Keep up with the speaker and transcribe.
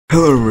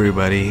Hello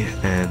everybody,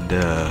 and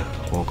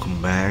welcome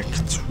back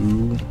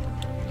to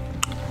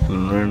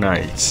Lunar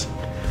Nights.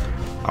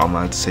 I'm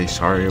about to say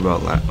sorry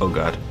about I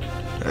had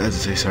to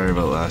say sorry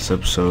about last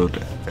episode.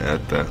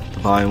 The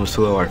volume was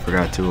too low. I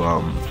forgot to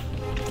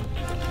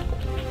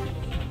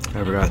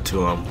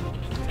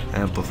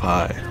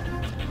amplify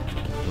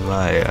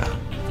my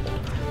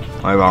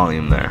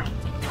volume there.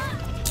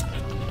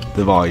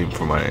 The volume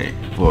for my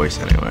voice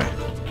anyway.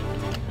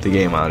 The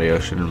game audio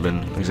should have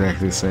been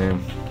exactly the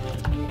same.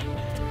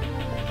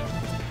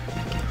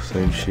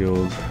 Same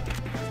shield.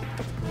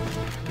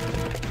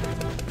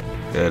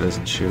 Yeah, it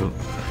doesn't shoot.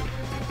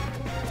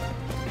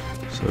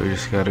 So we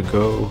just gotta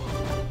go.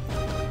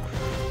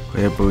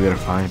 Yeah, but we gotta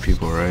find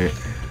people, right?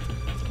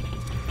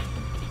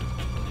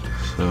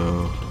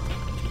 So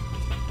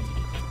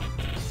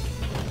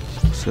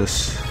what's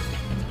this?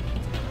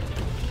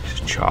 It's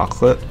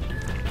chocolate.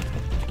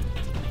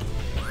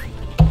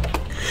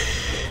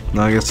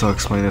 Now I guess I'll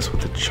explain this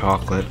with the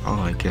chocolate. Oh,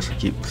 I guess I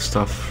keep the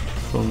stuff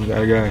from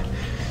that guy.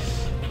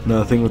 No,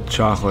 the thing with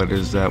chocolate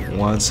is that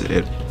once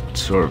it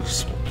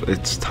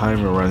its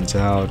timer runs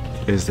out,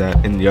 is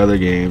that in the other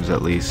games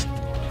at least,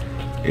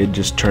 it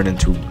just turned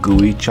into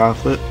gooey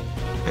chocolate,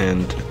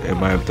 and it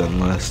might have done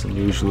less than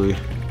usually.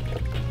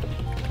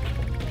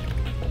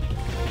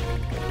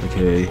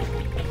 Okay.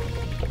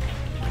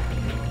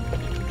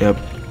 Yep.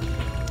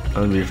 Nothing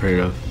to be afraid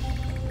of.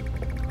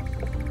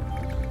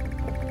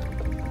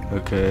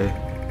 Okay.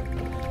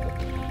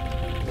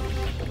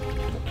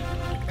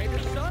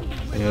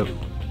 Yep.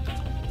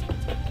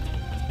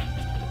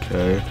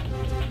 Okay.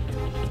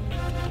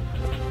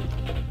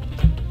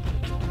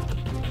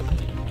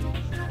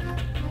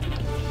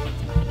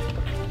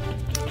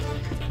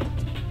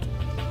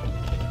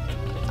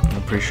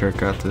 I'm pretty sure I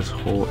got this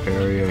whole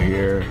area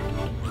here.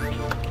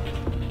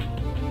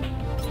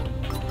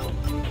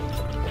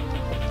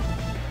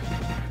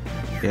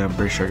 Yeah, I'm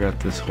pretty sure I got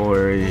this whole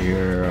area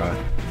here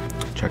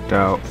checked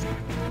out.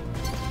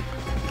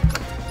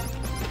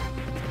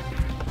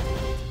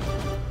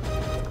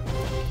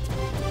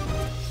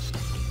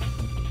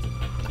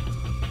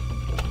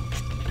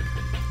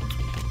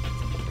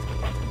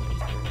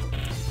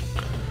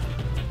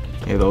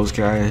 Yeah, those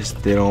guys,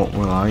 they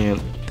rely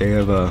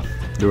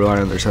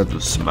on their sense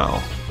of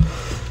smell.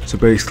 So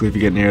basically, if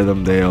you get near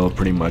them, they'll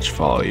pretty much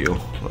follow you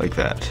like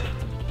that.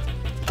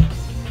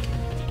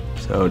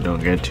 So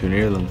don't get too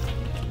near them.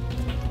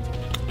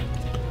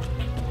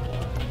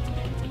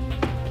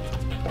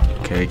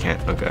 Okay, can't.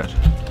 Oh god.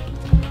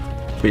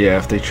 But yeah,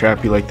 if they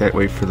trap you like that,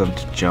 wait for them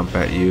to jump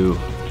at you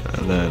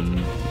and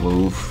then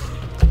move.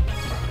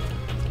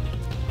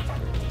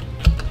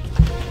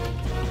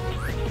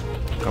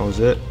 That was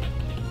it.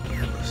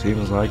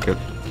 Seems like it.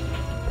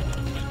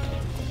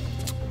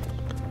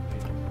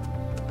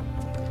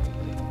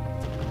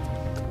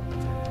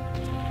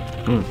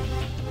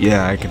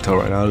 Yeah, I can tell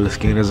right now this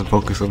game doesn't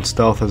focus on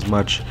stealth as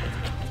much,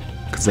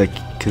 because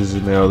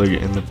in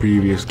the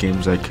previous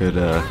games I could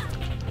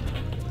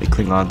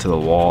cling onto the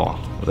wall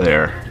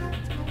there.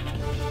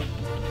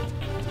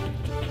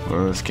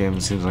 Well, this game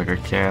seems like I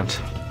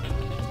can't.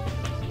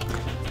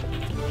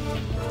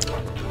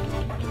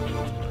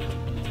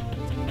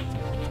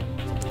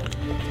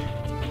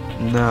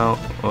 No.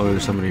 Oh,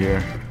 there's somebody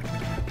here.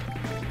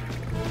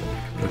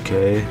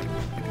 Okay.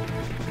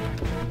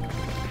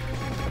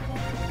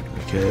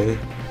 Okay.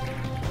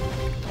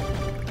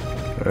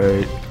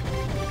 Alright.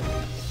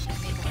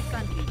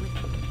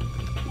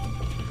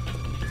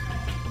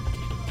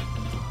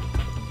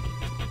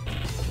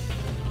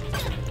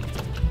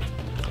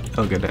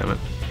 Oh, god damn it.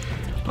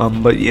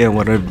 But yeah,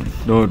 what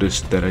I've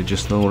noticed that I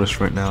just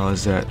noticed right now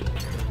is that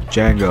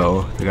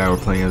Django, the guy we're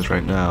playing as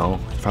right now,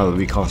 probably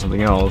be called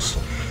something else.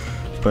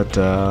 But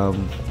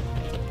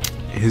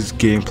his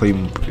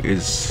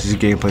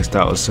gameplay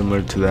style is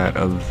similar to that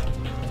of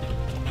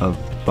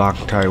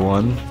Boktai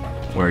 1,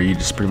 where you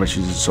just pretty much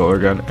use a solar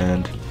gun,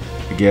 and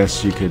I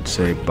guess you could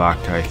say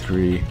Boktai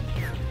 3,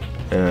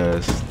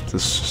 as the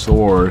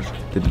sword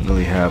didn't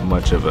really have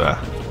much of a.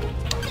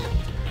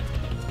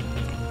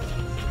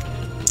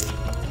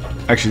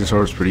 Actually, the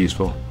sword was pretty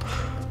useful.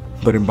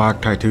 But in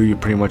Boktai 2, you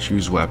pretty much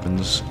use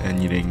weapons, and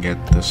you didn't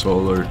get the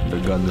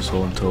gun to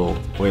soul until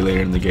way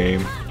later in the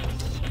game,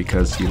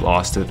 because you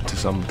lost it to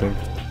something.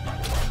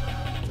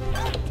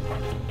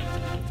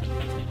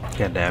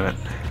 God damn it.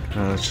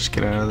 Let's just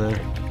get out of there.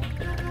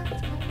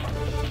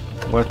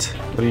 What?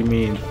 What do you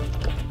mean?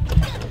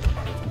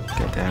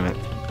 God damn it.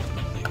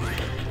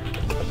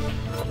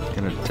 I'm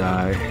gonna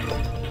die.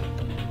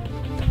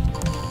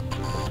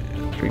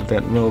 Drink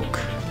that milk.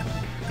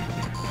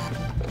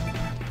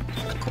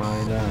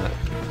 Why not?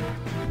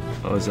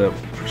 Oh, is that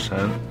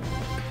percent?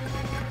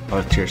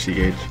 Oh, TRC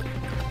gauge.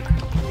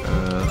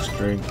 Let's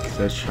drink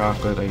that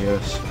chocolate, I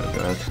guess. Oh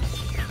god.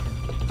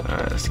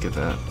 Alright, let's get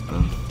that.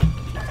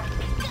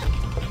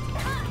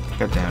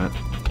 God damn it.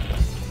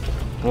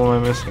 What am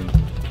I missing?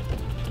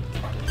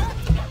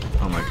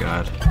 Oh my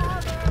god.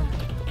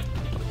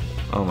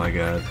 Oh my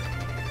god.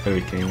 Are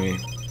you kidding me?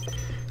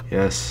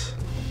 Yes.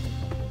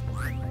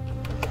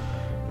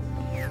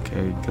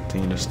 Okay, good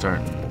thing to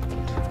start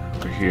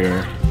over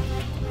here.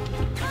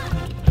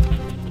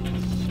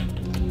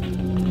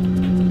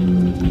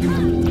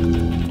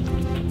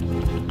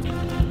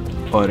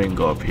 Oh, I didn't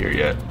go up here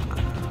yet.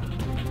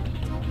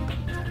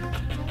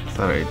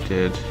 Thought I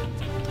did.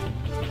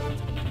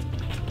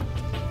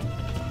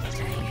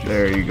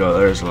 There you go,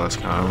 there's the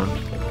last common.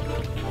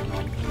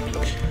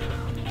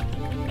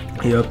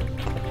 Yep.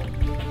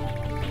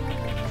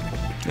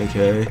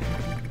 Okay.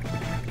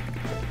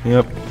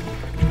 Yep.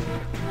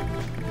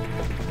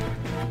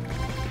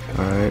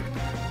 Alright.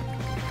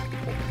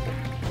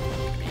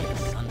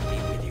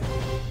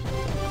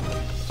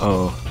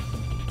 Oh.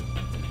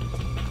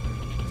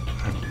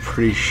 I'm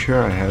pretty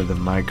sure I have the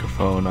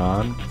microphone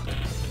on.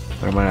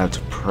 But I might have to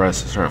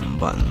press a certain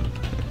button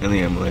in the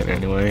emulator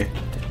anyway.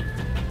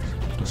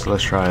 So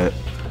let's try it.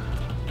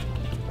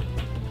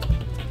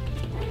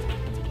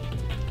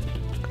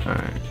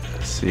 Alright,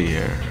 let's see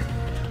here.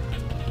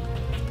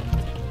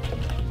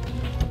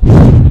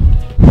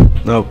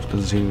 Nope,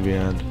 doesn't seem to be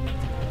on.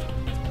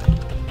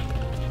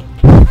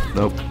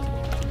 Nope.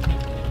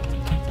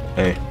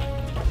 Hey.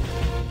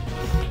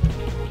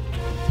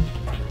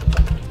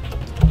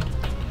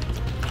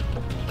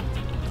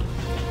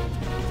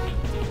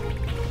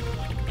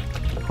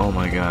 Oh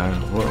my god,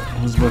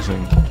 who's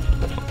missing?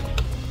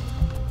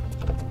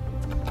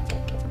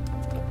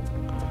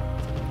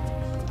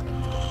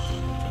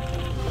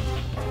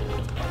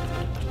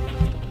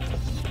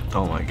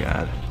 Oh my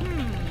god.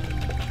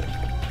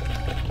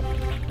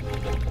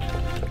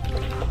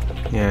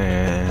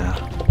 Yeah.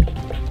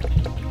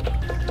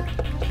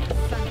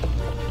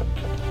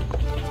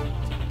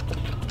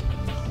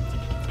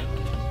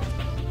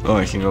 Oh,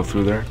 I can go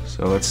through there,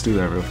 so let's do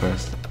that real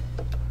fast.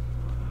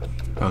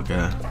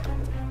 Okay.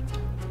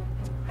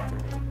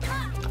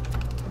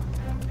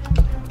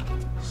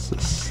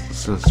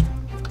 Let's just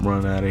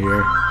run out of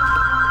here.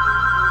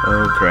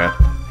 Oh crap.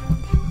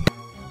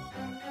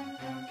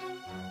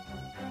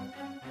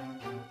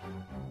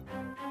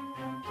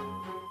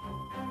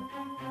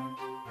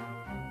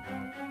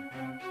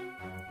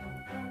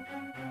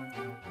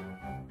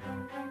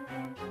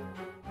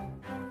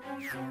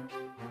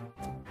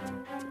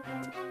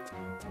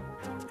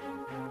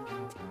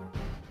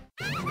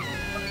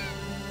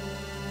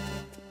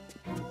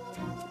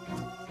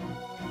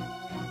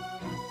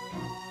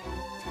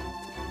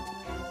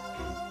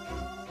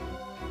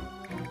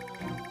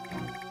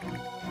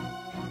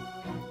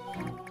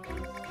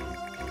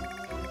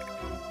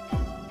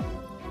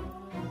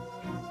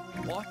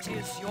 What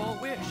is your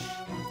wish?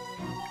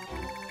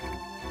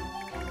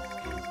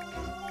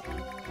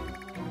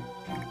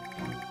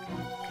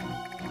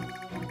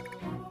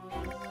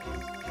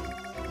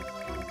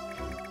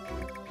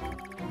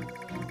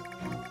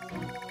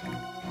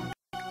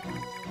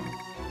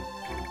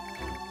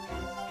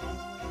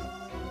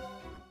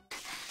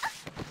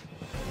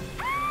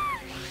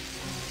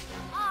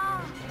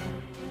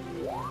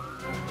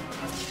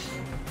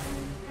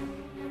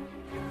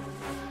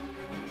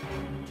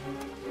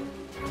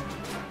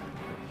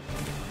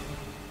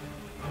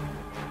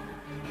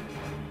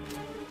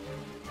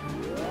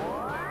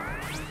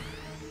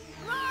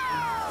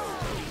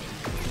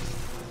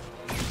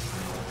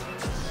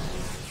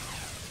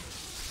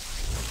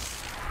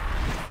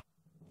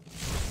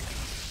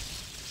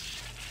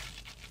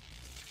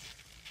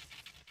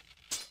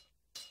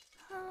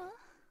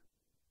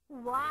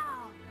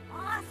 Wow,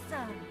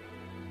 awesome!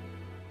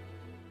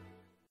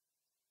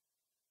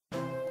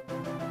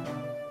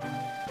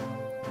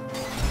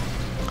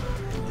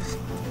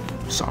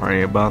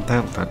 Sorry about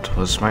that. That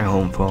was my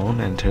home phone,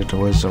 and it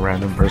was a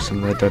random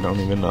person that I don't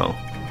even know.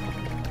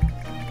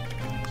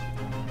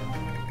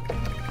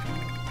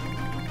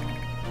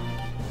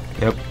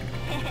 Yep.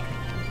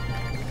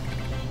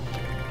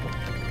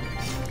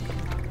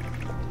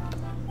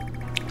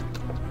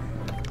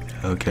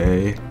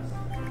 Okay.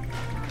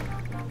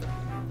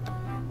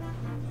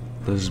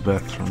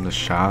 Elizabeth from the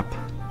shop.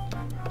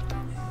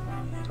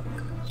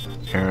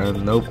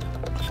 Aaron, nope.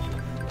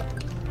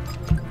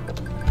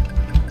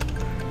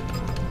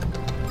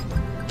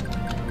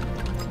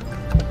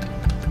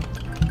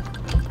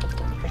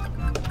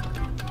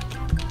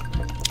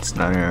 It's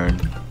not Aaron.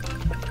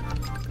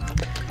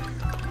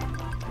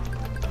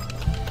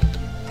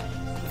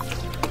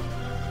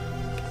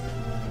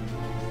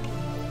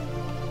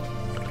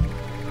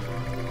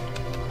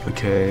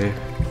 Okay.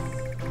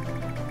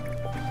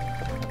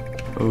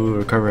 Ooh,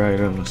 recover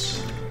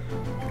items.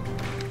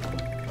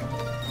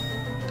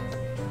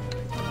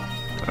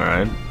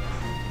 Alright.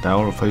 That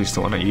will replace the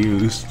one I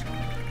used.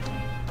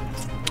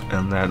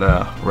 And that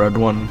red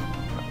one,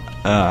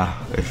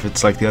 if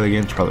it's like the other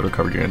games, probably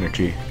recovered your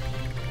energy.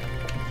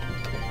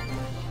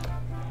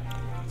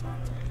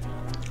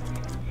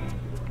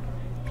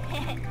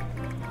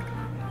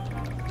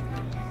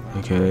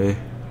 Okay.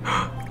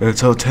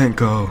 It's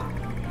Otenko.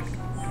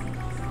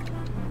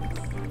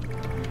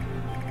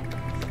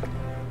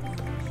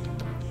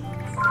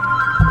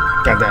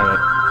 God damn it.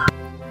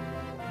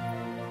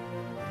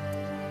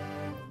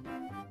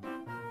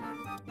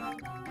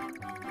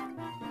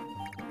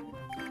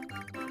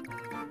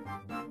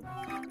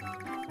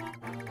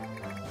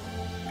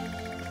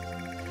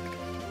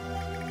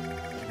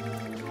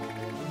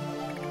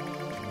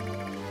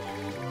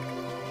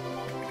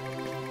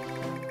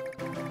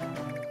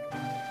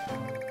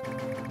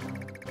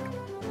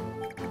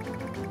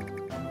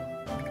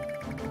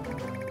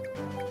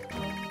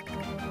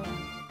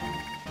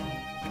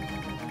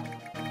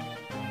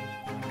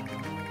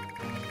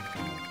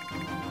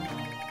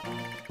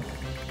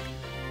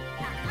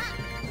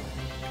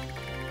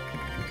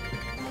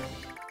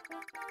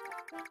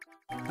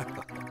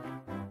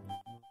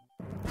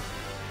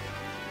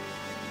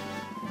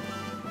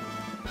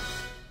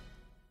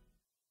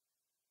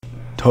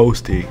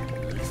 Toasty.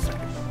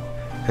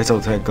 That's how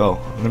Tango.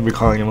 I'm gonna be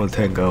calling him a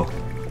Tango.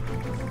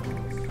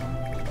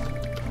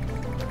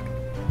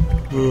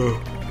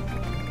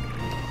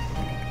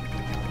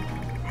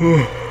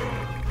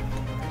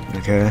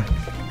 Okay.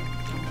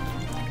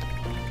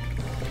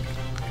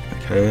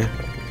 Okay.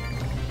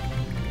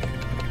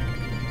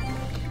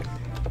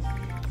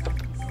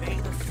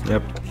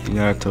 Yep, you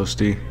got it,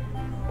 Toasty.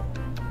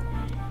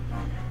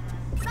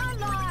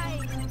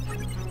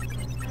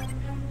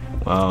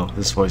 Wow,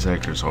 this voice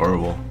actor is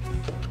horrible.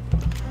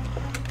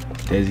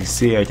 As you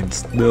see, I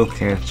still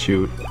can't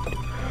shoot.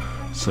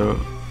 So,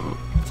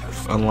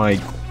 unlike,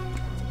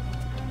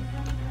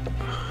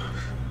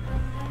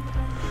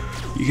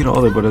 you can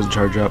hold it, but it doesn't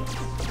charge up.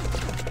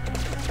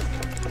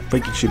 But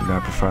you can shoot an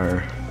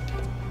amplifier.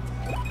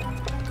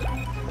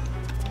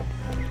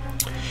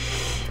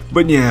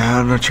 But yeah,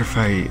 I'm not sure if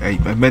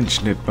I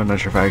mentioned it, but I'm not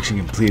sure if I actually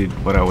completed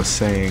what I was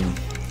saying.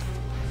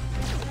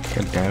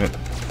 God damn it.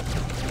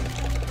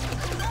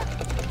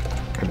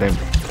 God damn.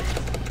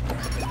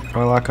 Do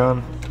I lock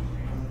on?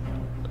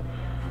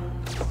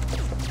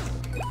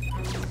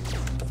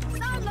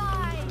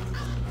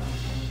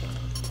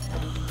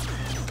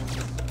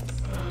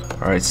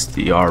 Alright, it's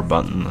the R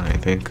button, I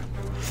think.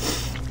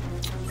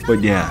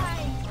 But yeah.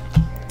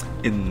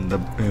 In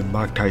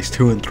Boktai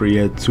 2 and 3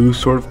 had two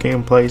sort of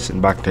gameplays.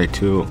 In Boktai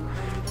 2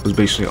 it was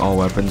basically all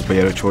weapons, but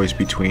you had a choice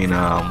between in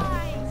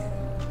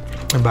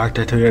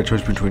Boktai 2 you had a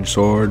choice between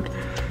sword,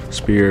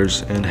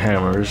 spears, and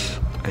hammers.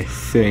 I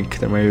think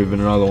there might have been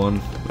another one.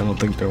 I don't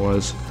think there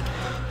was.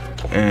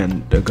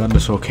 And the gun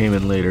missile came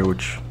in later,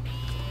 which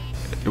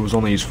it was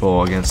only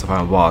useful against the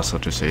final boss. I'll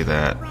just say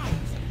that.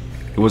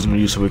 It wasn't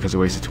useful because it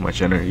wasted too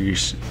much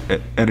energy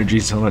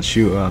unless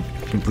you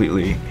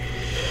completely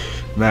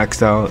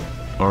maxed out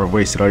or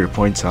wasted all your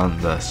points on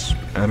this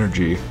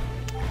energy,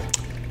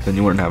 then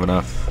you wouldn't have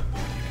enough.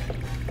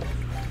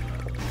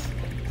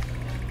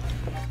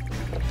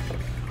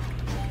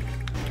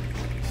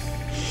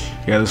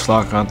 Yeah, this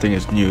lock-on thing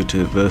is new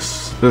to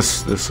this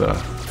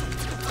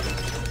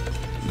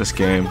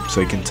game,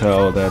 so you can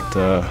tell that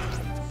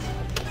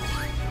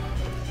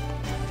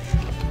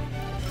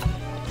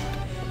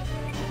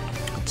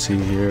let's see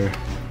here.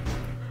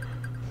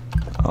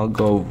 I'll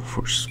go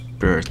for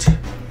Spirit,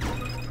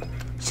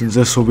 since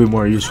this will be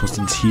more useful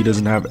since he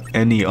doesn't have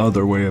any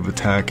other way of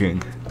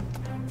attacking.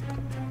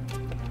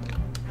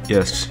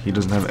 Yes, he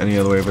doesn't have any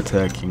other way of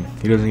attacking.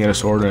 He doesn't get a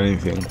sword or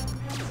anything.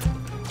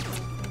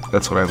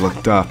 That's what I've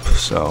looked up,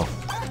 so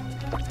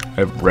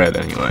I've read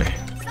anyway.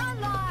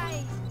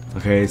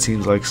 Okay, it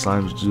seems like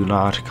slimes do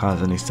not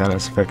cause any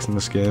status effects in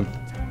this game.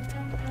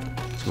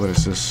 So what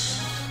is this?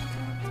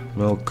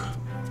 Milk.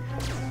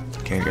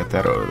 Can't get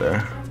that over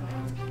there.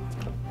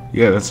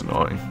 Yeah, that's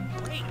annoying.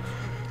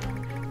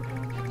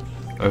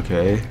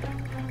 Okay.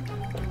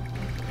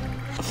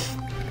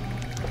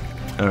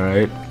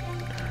 Alright.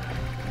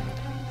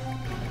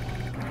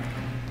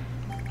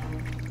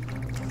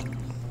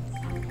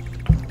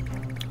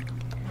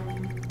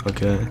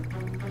 Okay.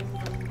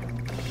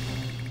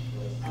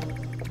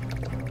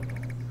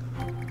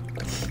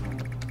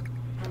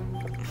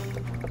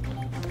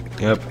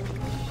 Yep.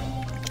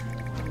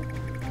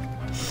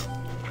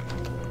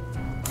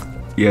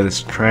 Yeah,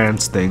 this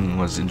trance thing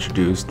was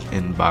introduced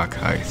in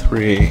Boktai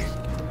 3,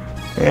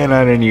 and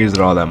I didn't use it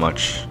all that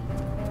much.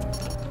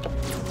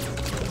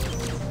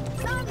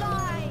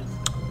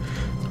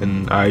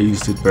 And I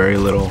used it very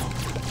little.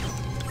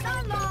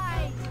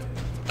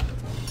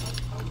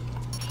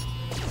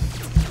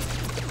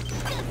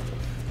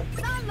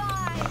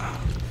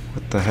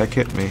 What the heck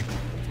hit me?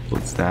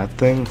 What's that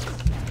thing?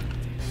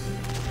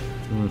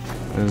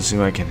 Doesn't seem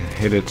like I can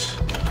hit it.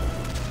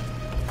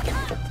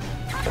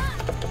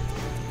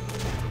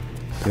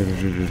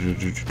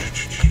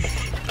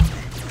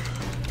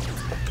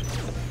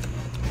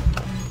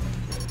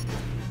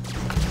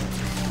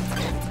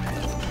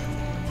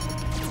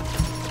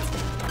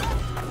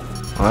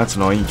 Well, that's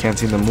annoying. You can't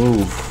seem to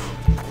move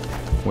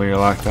when you're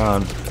locked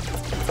on.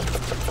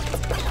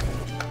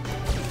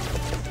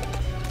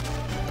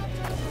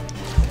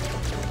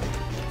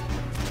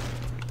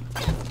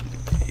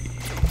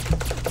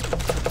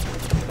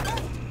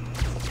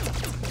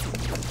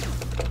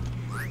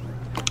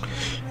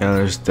 Yeah,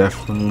 there's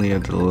definitely a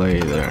delay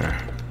there.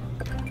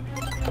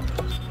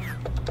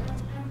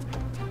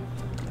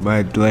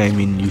 By delay, I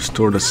mean you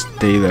sort of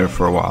stay there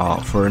for a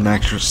while, for an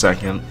extra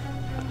second,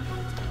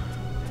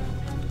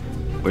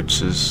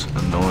 which is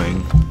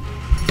annoying.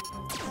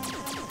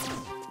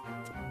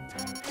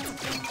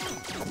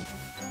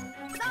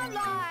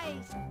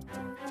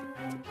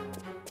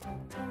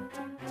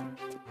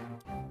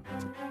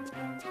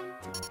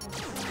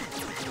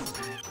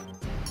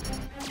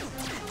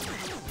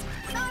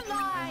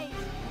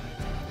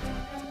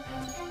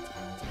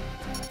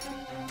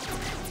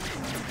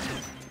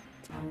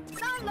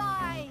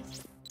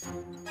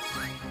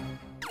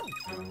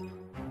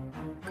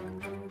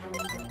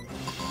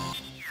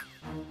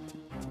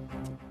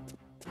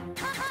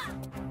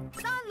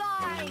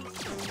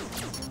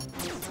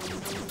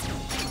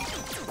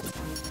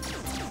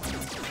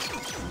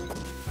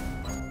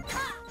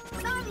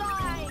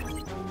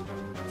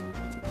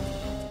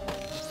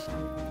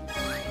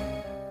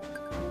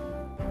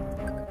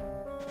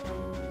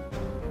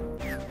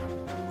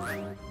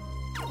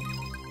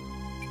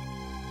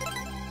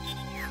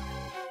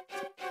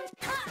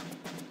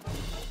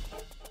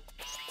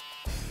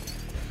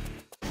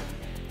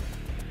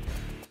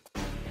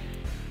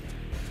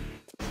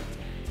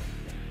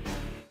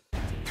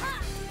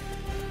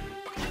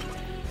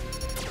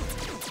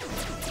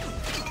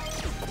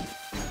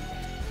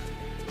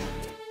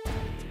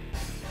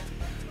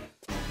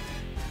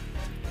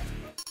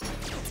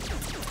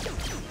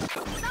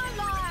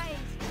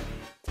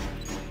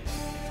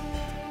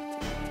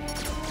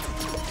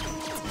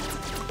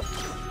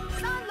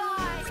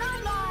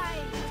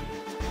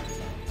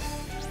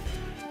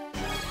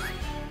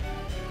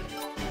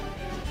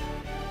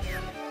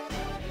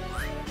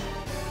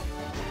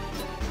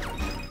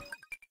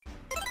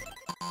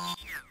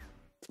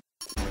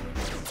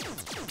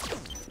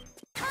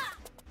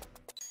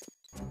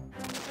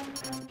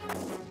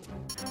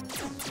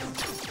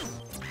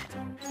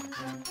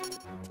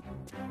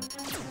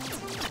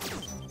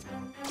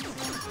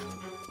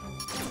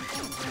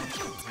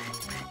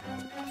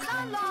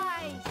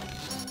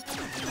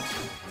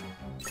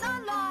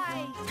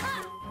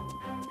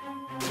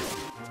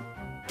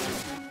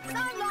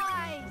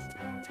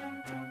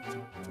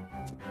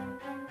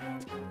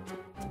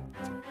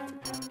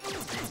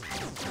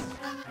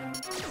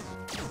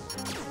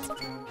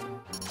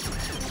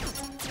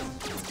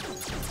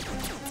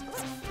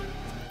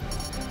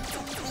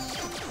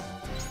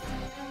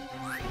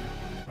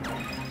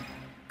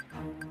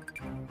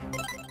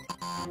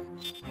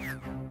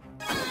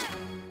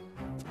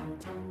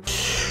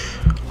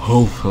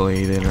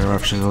 Hopefully the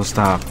interruptions will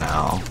stop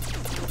now.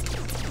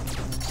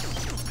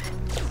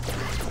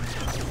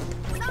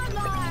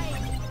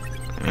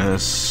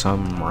 As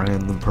some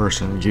random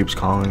person keeps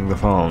calling the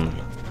phone.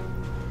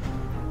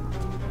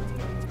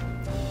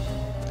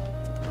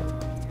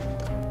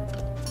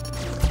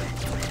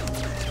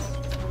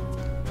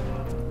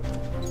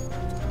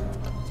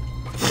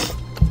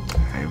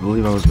 I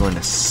believe I was going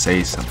to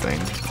say something,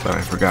 but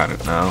I forgot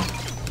it now.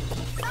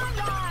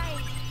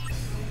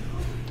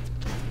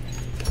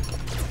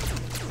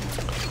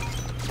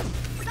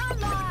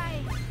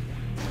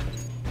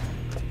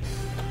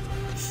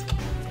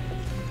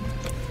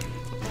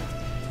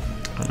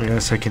 I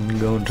guess I can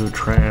go into a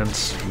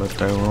trance, but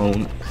I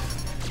won't.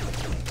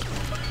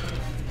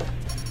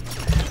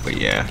 But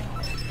yeah,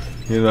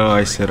 you know,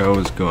 I said I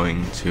was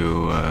going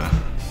to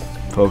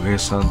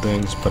focus on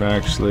things, but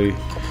actually,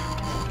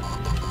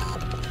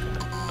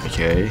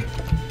 okay,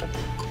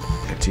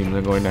 it seems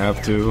I'm going to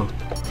have to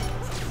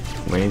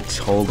wait,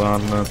 hold on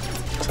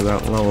to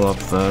that level up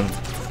then.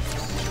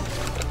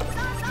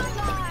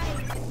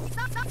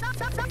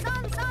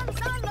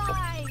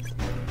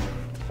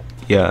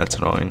 Yeah, that's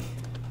annoying.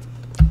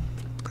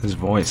 His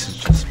voice is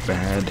just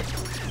bad.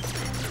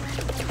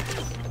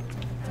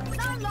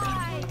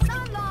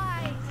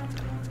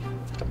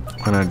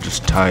 Why not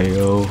just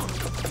Tayo?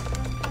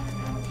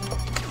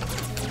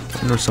 I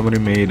wonder if somebody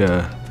made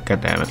a...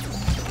 God damn it.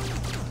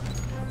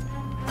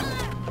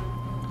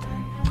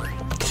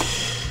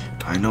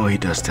 I know he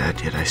does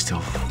that, yet I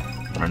still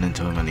run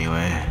into him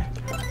anyway.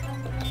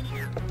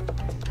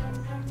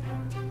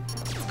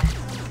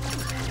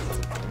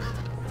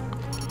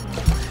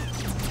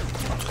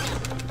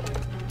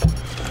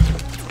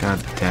 God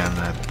damn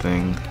that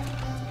thing.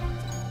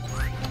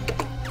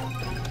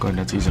 Going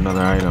to have to use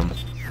another item.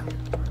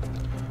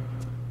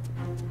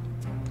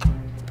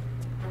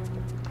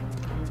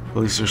 At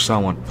least they're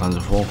somewhat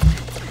plentiful.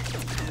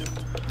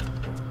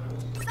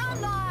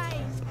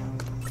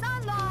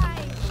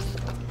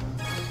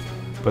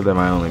 But that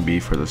might only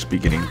be for this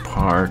beginning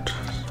part.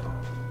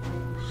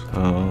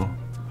 So,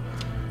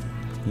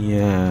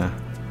 yeah.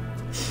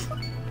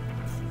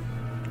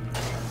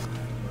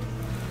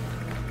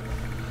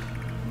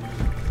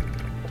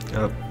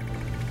 Yep.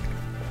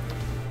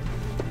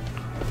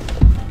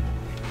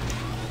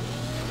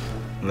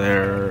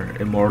 They're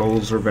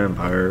immortals or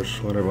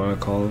vampires, whatever I want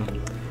to call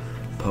them.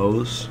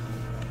 Pose.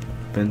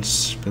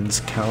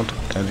 Viscount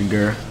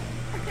Edgar.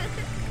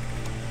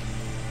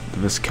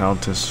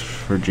 Viscountess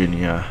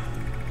Virginia.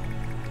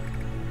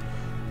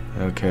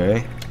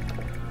 Okay.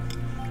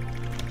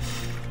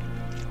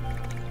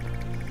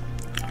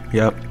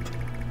 Yep.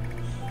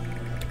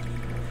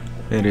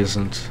 It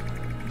isn't.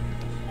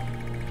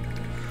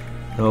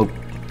 Nope.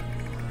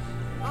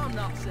 I'm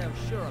not so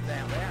sure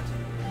about that.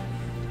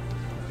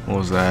 What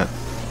was that?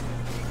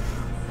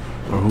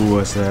 Or who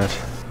was that?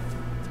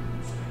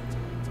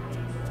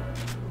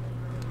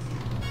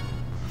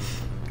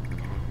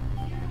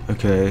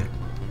 Okay.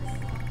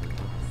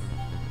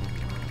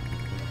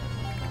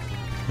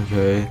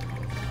 Okay.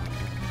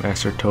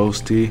 Master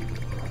Toasty.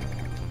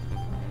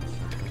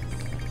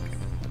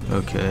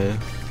 Okay.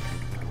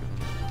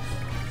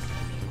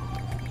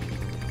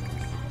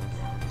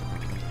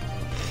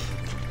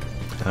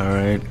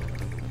 Alright.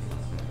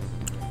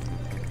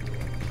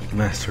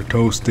 Master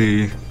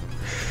Toasty.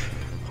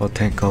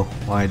 Hotenko,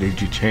 why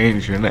did you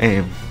change your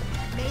name?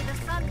 May the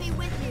sun be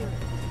with you.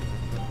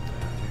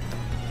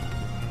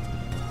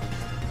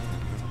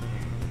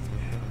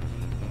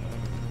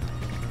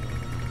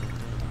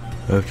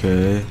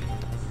 Okay.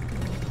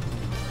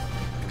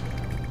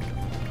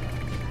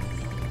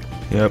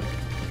 Yep.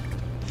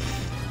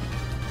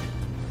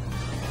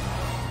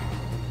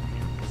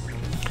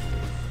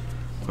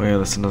 Oh yeah,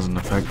 this doesn't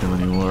affect them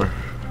anymore.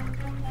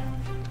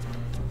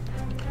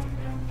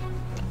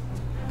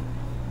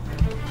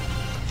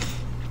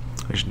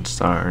 I should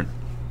start.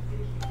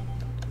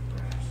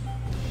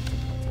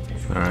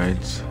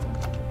 Alright.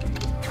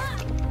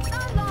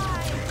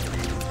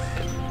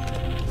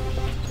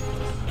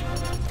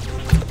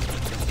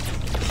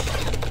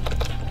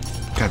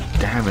 God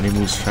damn it, he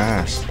moves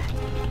fast.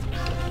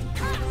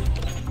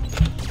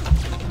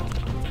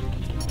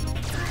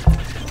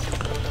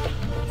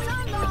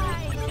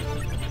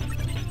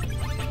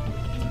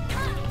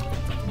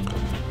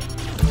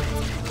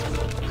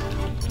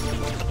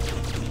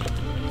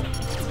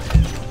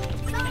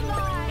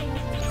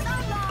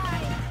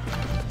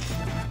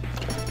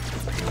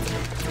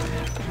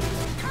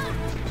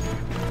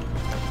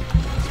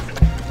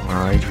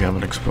 Alright, we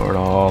haven't explored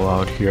all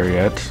out here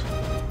yet.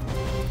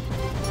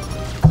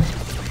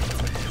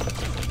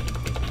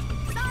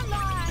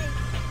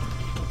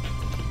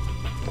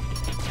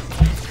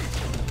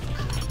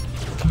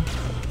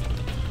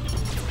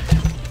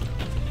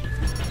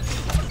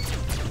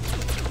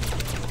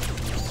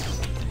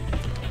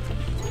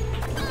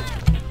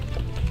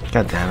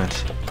 God damn it.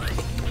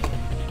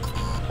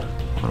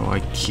 Why do I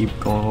keep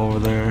going over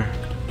there?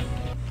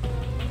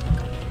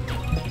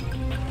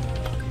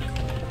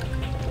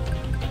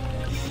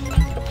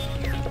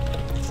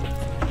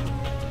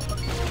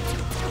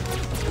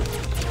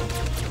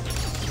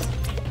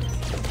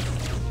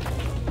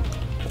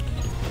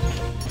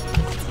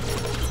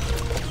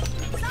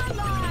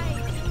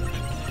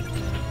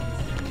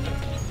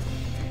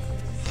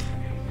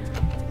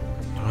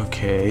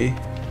 Okay. I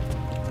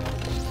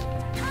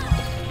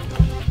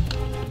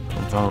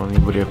don't found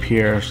anybody up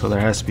here, so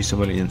there has to be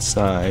somebody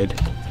inside.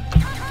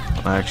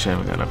 I actually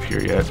haven't gotten up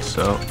here yet,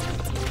 so.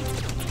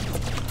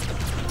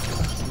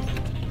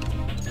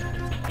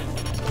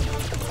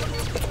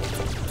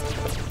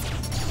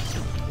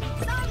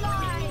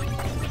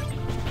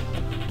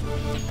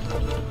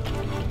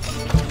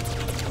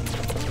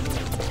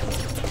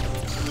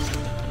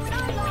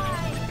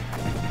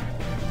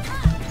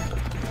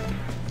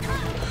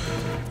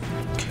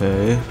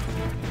 Okay.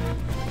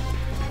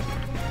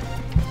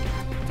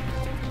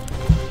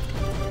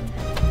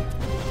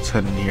 Let's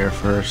head in here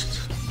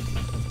first.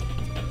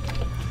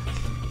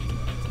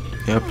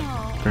 Yep,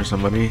 there's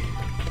somebody.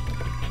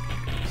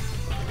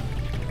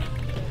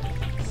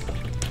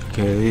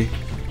 Okay.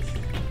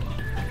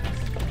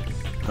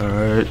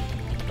 Alright.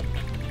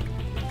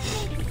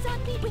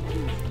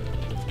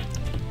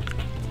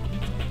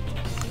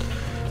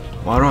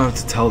 Why do I have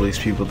to tell these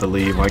people to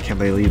leave? Why can't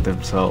they leave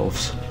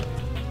themselves?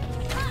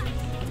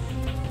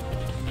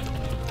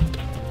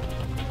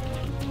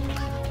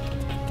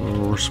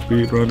 We're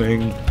speed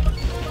running.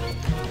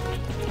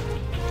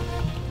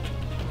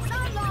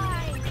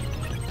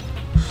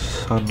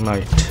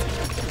 Sunlight.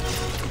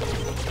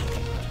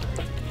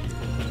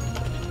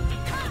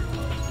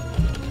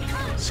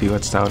 See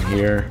what's down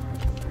here.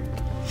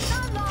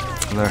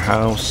 Another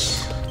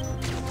house.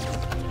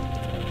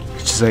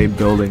 It's just a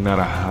building, not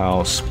a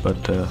house,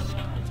 but oh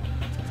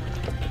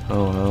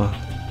well.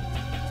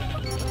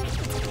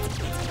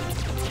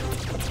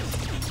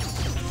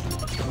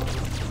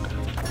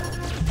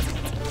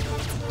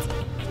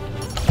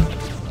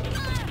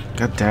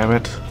 God damn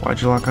it. Why'd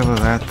you lock onto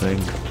that thing?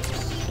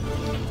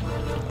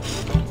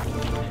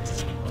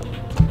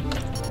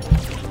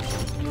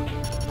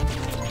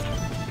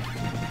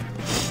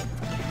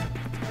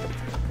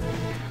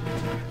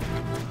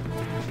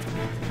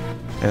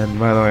 And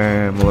by the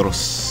way, I'm a little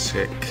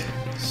sick.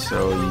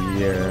 So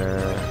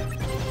yeah.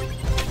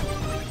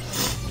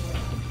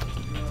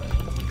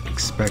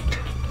 Expect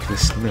the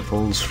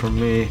sniffles from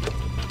me.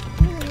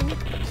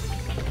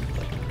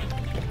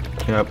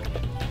 Yep.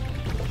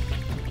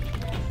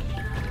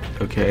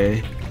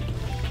 Okay.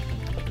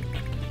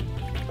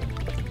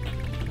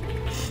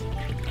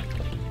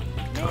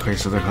 Okay,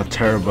 so they're called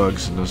terror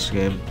bugs in this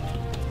game.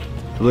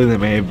 I believe they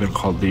may have been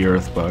called the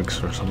earth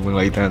bugs or something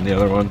like that in the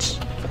other ones.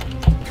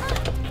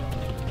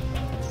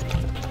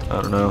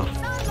 I don't know.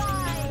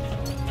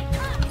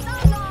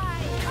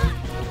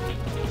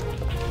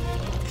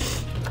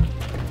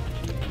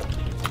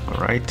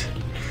 Alright.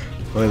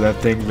 Well, that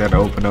thing that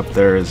opened up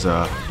there is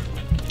a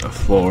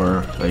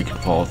floor that you can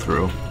fall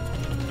through.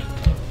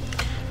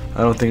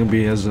 I don't think it'll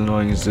be as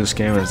annoying as this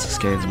game, as this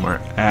game's more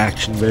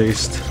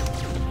action-based.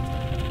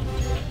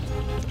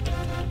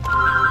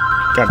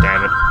 God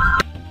damn it.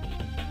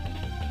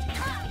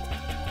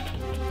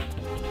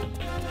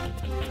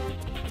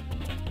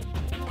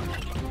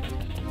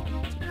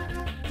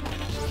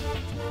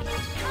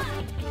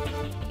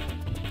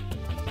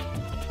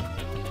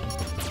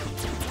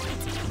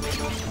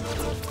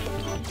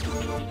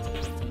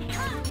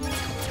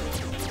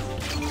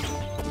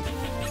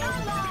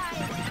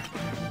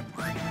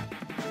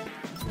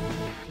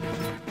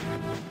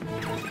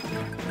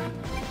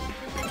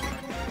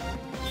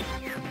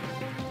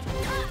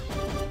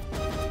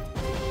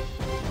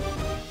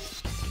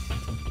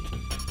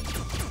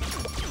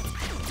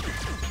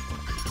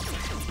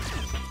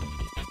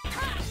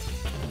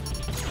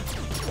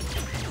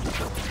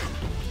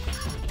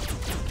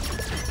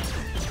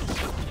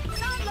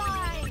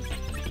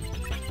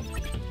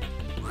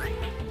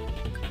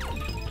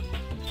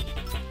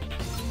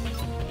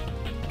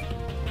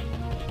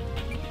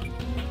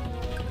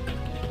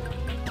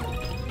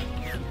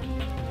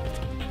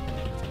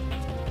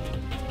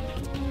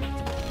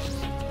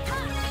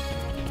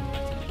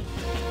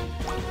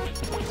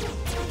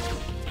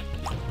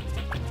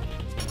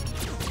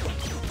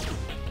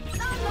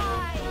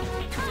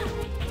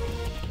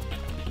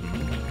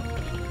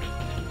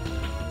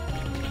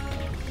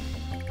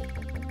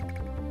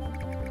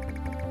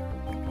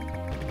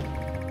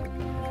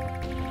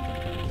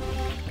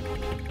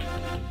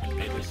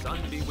 May the sun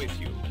be with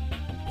you.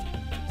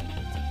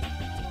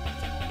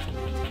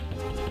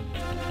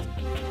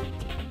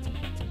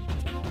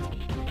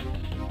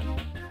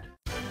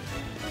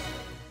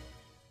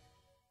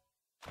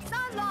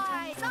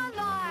 Sunlight!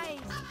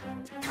 Sunlight!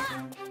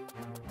 Sunlight!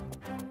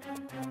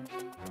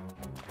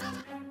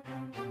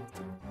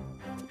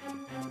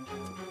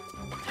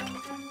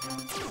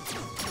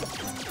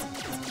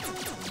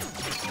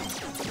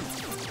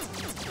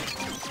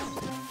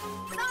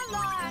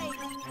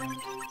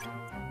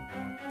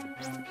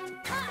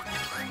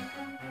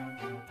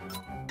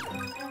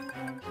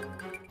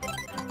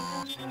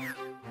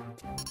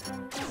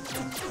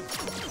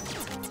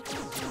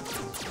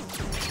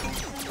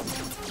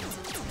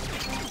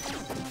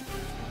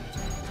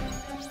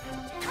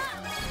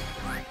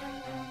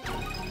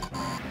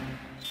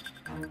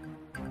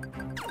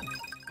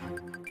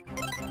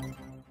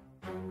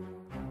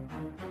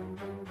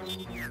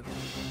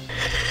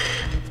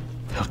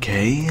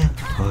 Okay,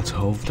 let's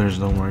hope there's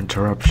no more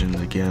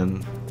interruptions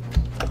again.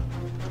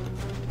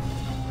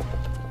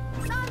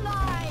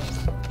 Sunlight.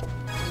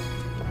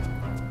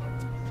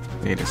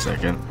 Wait a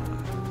second.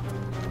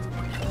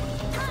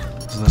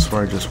 Isn't this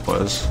where I just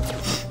was?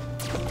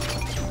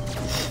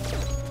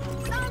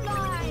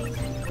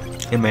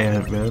 Sunlight. It may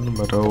have been,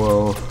 but oh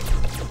well.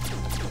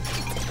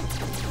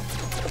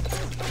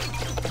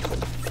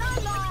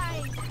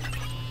 Sunlight.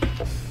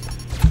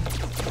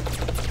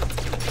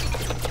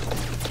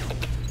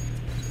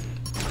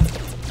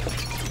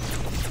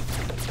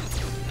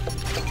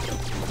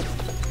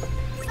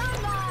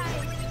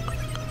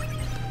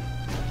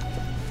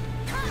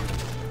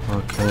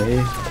 Okay.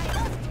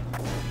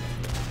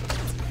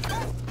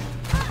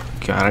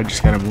 God, I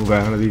just gotta move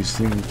out of these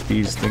things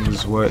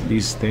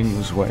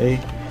way.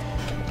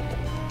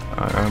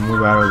 I gotta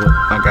move out of the.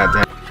 Oh,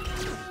 goddamn.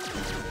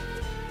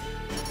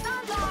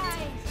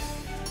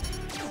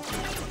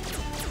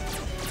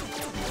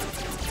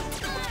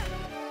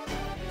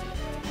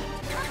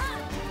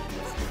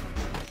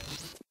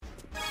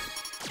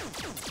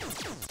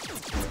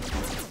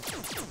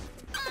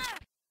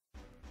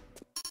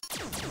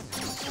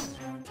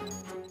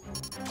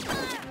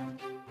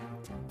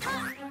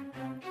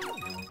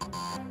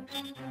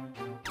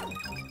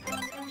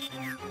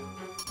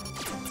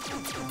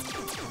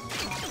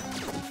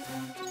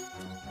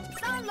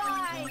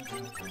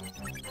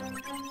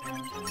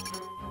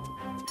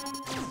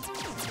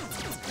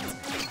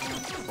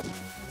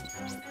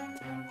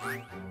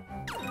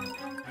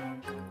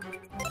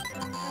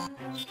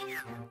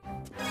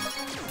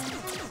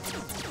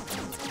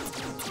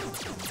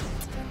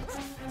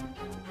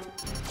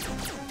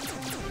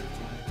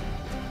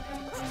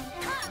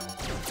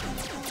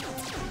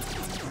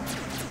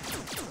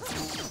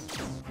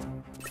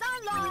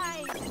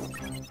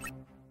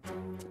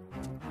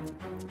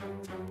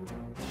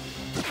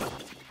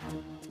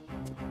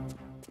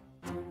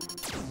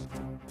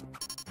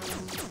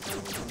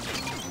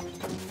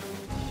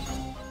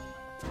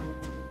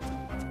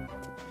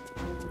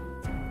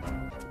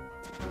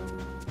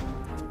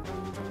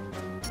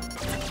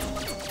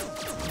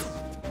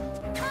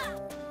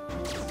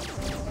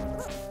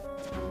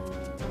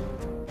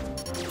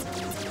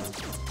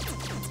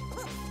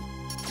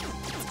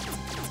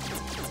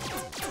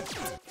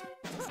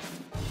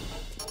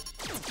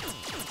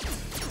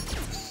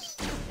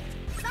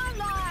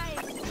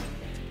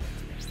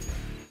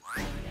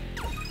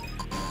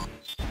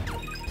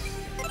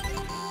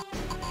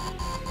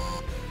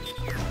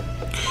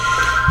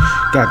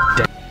 God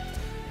damn.